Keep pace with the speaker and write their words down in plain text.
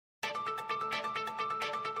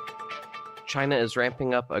China is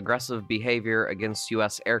ramping up aggressive behavior against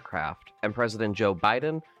U.S. aircraft, and President Joe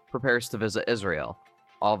Biden prepares to visit Israel.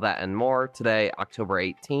 All that and more today, October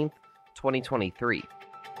 18th, 2023.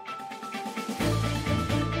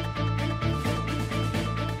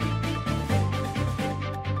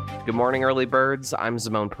 Good morning, early birds. I'm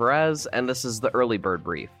Zimone Perez, and this is the Early Bird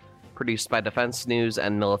Brief, produced by Defense News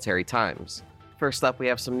and Military Times. First up, we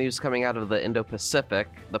have some news coming out of the Indo-Pacific.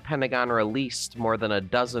 The Pentagon released more than a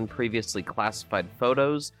dozen previously classified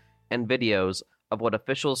photos and videos of what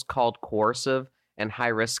officials called coercive and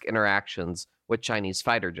high-risk interactions with Chinese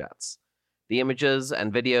fighter jets. The images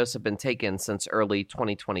and videos have been taken since early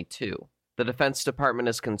 2022. The Defense Department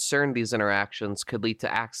is concerned these interactions could lead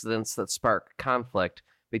to accidents that spark conflict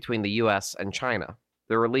between the U.S. and China.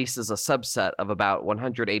 The release is a subset of about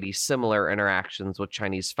 180 similar interactions with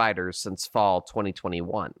Chinese fighters since fall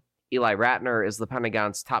 2021. Eli Ratner is the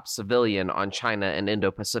Pentagon's top civilian on China and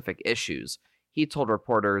Indo-Pacific issues. He told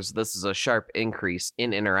reporters this is a sharp increase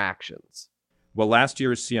in interactions. Well, last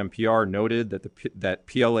year's CMPR noted that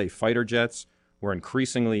PLA fighter jets were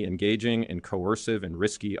increasingly engaging in coercive and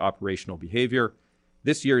risky operational behavior.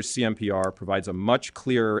 This year's CMPR provides a much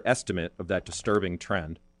clearer estimate of that disturbing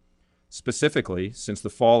trend. Specifically, since the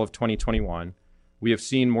fall of 2021, we have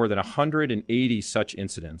seen more than 180 such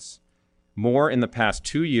incidents, more in the past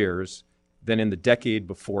 2 years than in the decade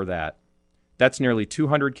before that. That's nearly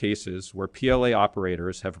 200 cases where PLA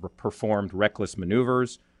operators have performed reckless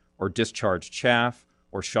maneuvers, or discharged chaff,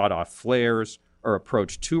 or shot off flares, or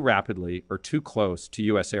approached too rapidly or too close to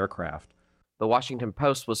U.S. aircraft. The Washington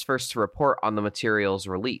Post was first to report on the material's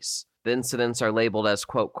release. The incidents are labeled as,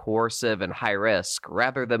 quote, coercive and high risk,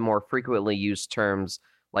 rather than more frequently used terms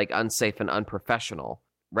like unsafe and unprofessional.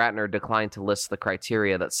 Ratner declined to list the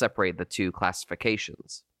criteria that separate the two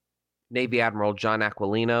classifications. Navy Admiral John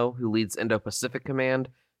Aquilino, who leads Indo-Pacific Command,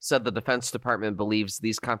 said the Defense Department believes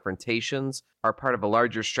these confrontations are part of a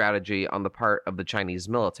larger strategy on the part of the Chinese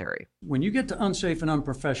military. When you get to unsafe and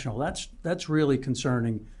unprofessional, that's really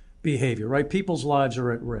concerning behavior, right? People's lives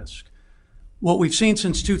are at risk. What we've seen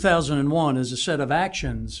since 2001 is a set of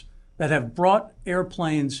actions that have brought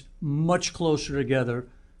airplanes much closer together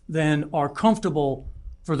than are comfortable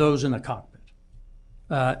for those in the cockpit.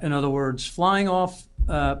 In other words, flying off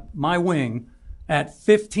my wing at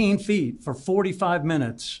 15 feet for 45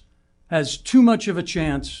 minutes has too much of a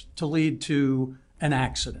chance to lead to an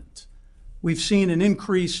accident. We've seen an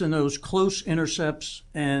increase in those close intercepts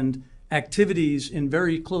and activities in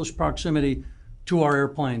very close proximity to our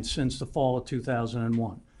airplanes since the fall of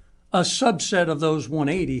 2001. A subset of those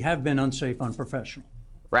 180 have been unsafe, unprofessional.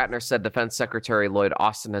 Ratner said Defense Secretary Lloyd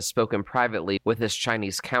Austin has spoken privately with his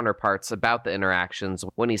Chinese counterparts about the interactions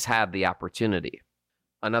when he's had the opportunity.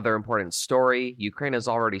 Another important story, Ukraine has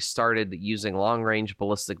already started using long-range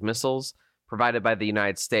ballistic missiles provided by the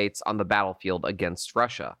United States on the battlefield against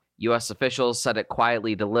Russia. U.S. officials said it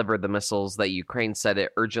quietly delivered the missiles that Ukraine said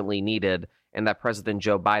it urgently needed and that President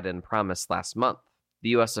Joe Biden promised last month. The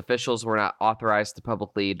U.S. officials were not authorized to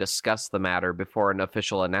publicly discuss the matter before an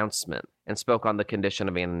official announcement and spoke on the condition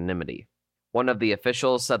of anonymity. One of the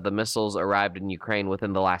officials said the missiles arrived in Ukraine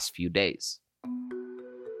within the last few days.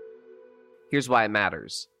 Here's why it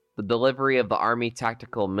matters. The delivery of the Army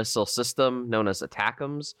Tactical Missile System, known as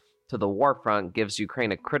ATACMS, to the warfront gives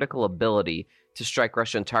Ukraine a critical ability to strike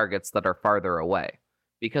Russian targets that are farther away.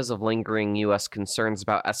 Because of lingering U.S. concerns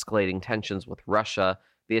about escalating tensions with Russia,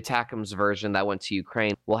 the ATACMS version that went to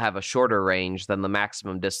Ukraine will have a shorter range than the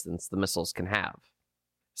maximum distance the missiles can have.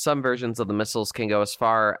 Some versions of the missiles can go as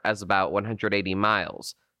far as about 180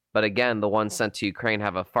 miles, but again, the ones sent to Ukraine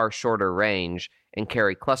have a far shorter range and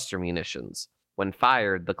carry cluster munitions. When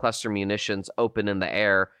fired, the cluster munitions open in the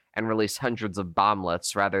air and release hundreds of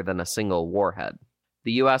bomblets rather than a single warhead.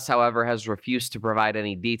 The U.S., however, has refused to provide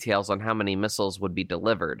any details on how many missiles would be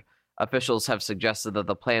delivered. Officials have suggested that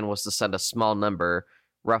the plan was to send a small number,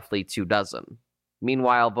 roughly 24.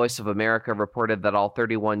 Meanwhile, Voice of America reported that all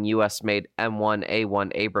 31 U.S.-made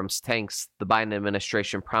M1A1 Abrams tanks the Biden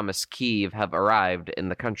administration promised Kyiv have arrived in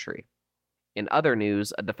the country. In other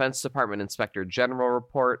news, a Defense Department Inspector General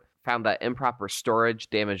report found that improper storage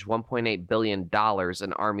damaged $1.8 billion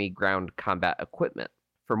in Army ground combat equipment.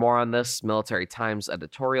 For more on this, Military Times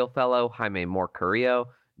editorial fellow Jaime Moore Carrillo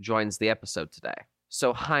joins the episode today.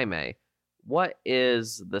 So Jaime, what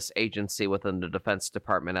is this agency within the Defense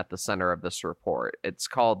Department at the center of this report? It's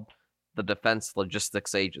called the Defense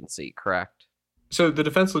Logistics Agency, correct? So the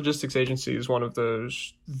Defense Logistics Agency is one of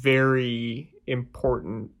those very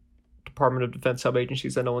important Department of Defense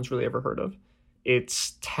sub-agencies that no one's really ever heard of.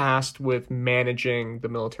 It's tasked with managing the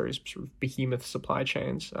military's sort of behemoth supply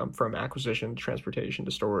chains, from acquisition to transportation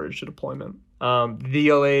to storage to deployment. The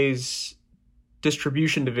DLA's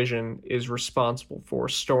distribution division is responsible for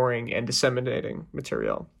storing and disseminating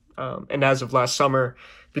material. And as of last summer,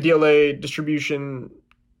 the DLA distribution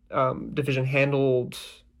division handled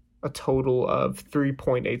a total of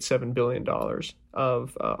 $3.87 billion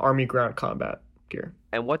of Army ground combat gear.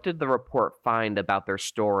 And what did the report find about their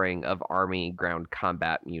storing of Army ground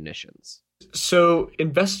combat munitions? So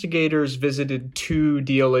investigators visited 2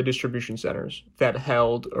 DLA distribution centers that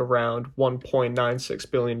held around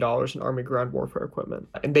 $1.96 billion in Army ground warfare equipment.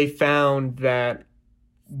 And they found that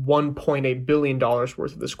 $1.8 billion worth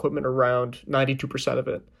of this equipment, around 92% of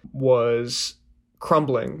it, was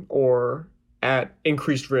crumbling or at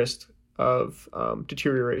increased risk of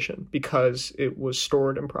deterioration because it was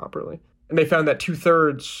stored improperly. And they found that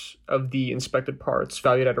 2/3 of the inspected parts,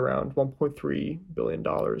 valued at around $1.3 billion,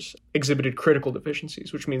 exhibited critical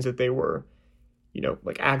deficiencies, which means that they were,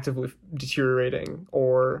 actively deteriorating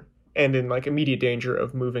and in immediate danger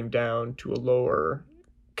of moving down to a lower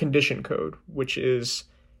condition code, which is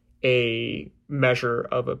a measure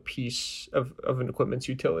of a piece of an equipment's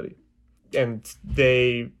utility. And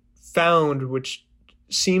they found, which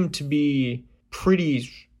seemed to be pretty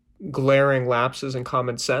glaring lapses in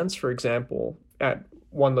common sense. For example, at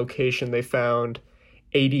one location, they found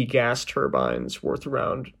 80 gas turbines worth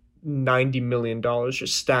around $90 million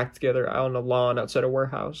just stacked together on a lawn outside a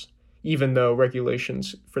warehouse, even though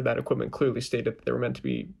regulations for that equipment clearly stated that they were meant to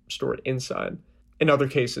be stored inside. In other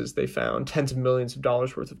cases, they found tens of millions of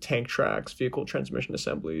dollars worth of tank tracks, vehicle transmission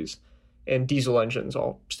assemblies, and diesel engines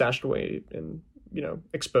all stashed away and,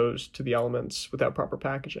 exposed to the elements without proper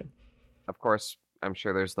packaging. Of course, I'm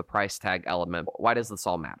sure there's the price tag element. Why does this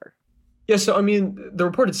all matter? Yeah, so the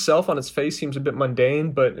report itself on its face seems a bit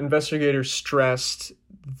mundane, but investigators stressed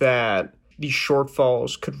that these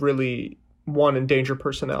shortfalls could really, one, endanger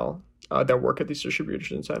personnel that work at these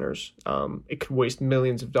distribution centers. It could waste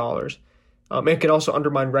millions of dollars. It could also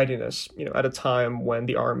undermine readiness, at a time when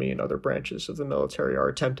the Army and other branches of the military are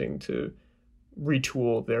attempting to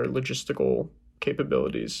retool their logistical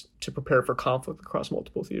capabilities to prepare for conflict across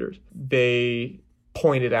multiple theaters. They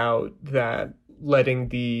pointed out that letting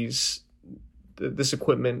this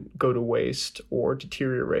equipment go to waste or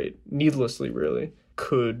deteriorate needlessly, really,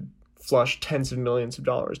 could flush tens of millions of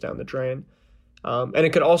dollars down the drain. And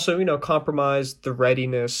it could also, compromise the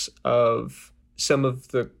readiness of some of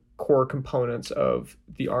the core components of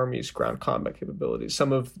the Army's ground combat capabilities.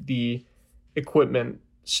 Some of the equipment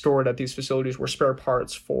stored at these facilities were spare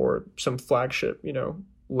parts for some flagship,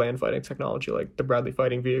 land fighting technology like the Bradley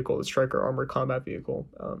fighting vehicle, the Stryker armored combat vehicle,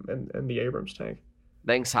 and the Abrams tank.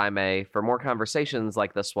 Thanks, Jaime. For more conversations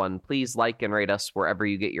like this one, please like and rate us wherever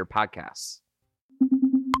you get your podcasts.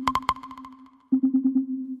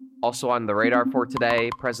 Also on the radar for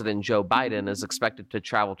today, President Joe Biden is expected to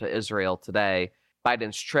travel to Israel today.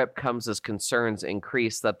 Biden's trip comes as concerns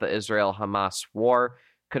increase that the Israel-Hamas war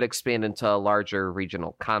could expand into a larger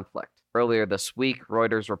regional conflict. Earlier this week,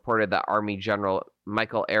 Reuters reported that Army General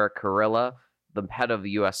Michael Eric Kurilla, the head of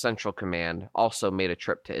the U.S. Central Command, also made a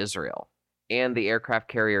trip to Israel. And the aircraft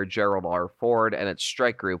carrier Gerald R. Ford and its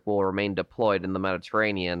strike group will remain deployed in the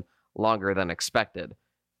Mediterranean longer than expected.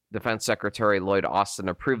 Defense Secretary Lloyd Austin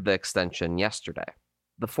approved the extension yesterday.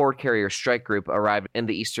 The Ford carrier strike group arrived in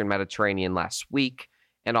the eastern Mediterranean last week,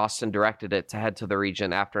 and Austin directed it to head to the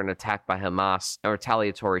region after an attack by Hamas and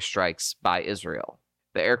retaliatory strikes by Israel.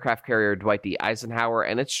 The aircraft carrier Dwight D. Eisenhower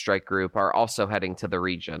and its strike group are also heading to the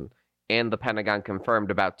region, and the Pentagon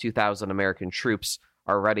confirmed about 2,000 American troops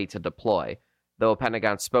are ready to deploy, though a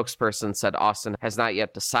Pentagon spokesperson said Austin has not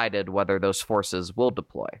yet decided whether those forces will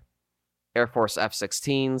deploy. Air Force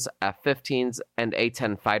F-16s, F-15s, and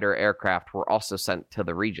A-10 fighter aircraft were also sent to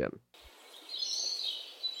the region.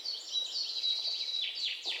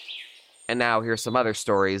 And now here's some other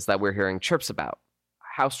stories that we're hearing chirps about.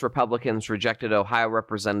 House Republicans rejected Ohio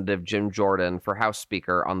Representative Jim Jordan for House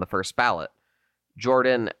Speaker on the first ballot.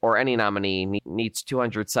 Jordan, or any nominee, needs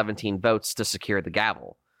 217 votes to secure the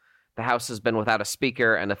gavel. The House has been without a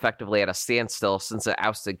speaker and effectively at a standstill since it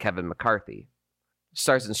ousted Kevin McCarthy.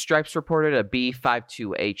 Stars and Stripes reported a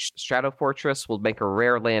B-52H Stratofortress will make a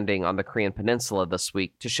rare landing on the Korean Peninsula this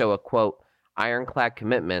week to show a, quote, ironclad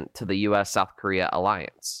commitment to the U.S.-South Korea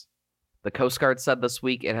alliance. The Coast Guard said this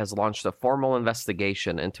week it has launched a formal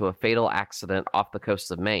investigation into a fatal accident off the coast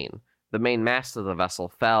of Maine. The main mast of the vessel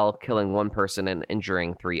fell, killing one person and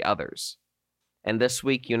injuring 3 others. And this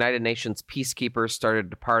week, United Nations peacekeepers started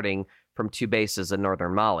departing from 2 bases in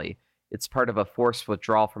northern Mali. It's part of a forced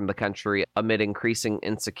withdrawal from the country amid increasing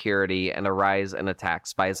insecurity and a rise in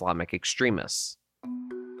attacks by Islamic extremists.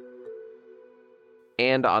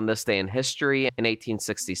 And on this day in history, in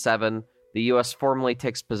 1867, the U.S. formally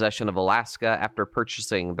takes possession of Alaska after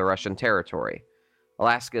purchasing the Russian territory.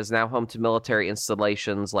 Alaska is now home to military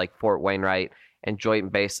installations like Fort Wainwright and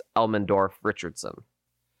Joint Base Elmendorf-Richardson.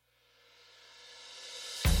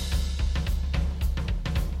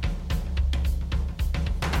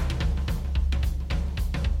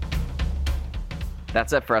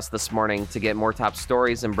 That's it for us this morning. To get more top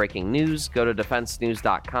stories and breaking news, go to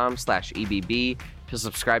defensenews.com/EBB to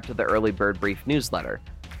subscribe to the Early Bird Brief newsletter.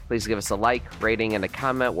 Please give us a like, rating, and a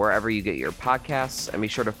comment wherever you get your podcasts, and be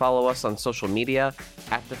sure to follow us on social media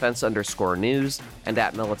at @defense_news and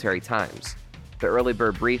 @Military Times. The Early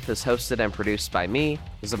Bird Brief is hosted and produced by me,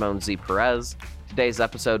 Zamon Z. Perez. Today's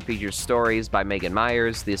episode features stories by Megan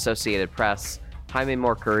Myers, The Associated Press, Jaime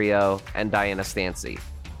Morcurio, and Diana Stancy.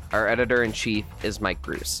 Our editor-in-chief is Mike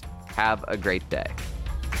Bruce. Have a great day.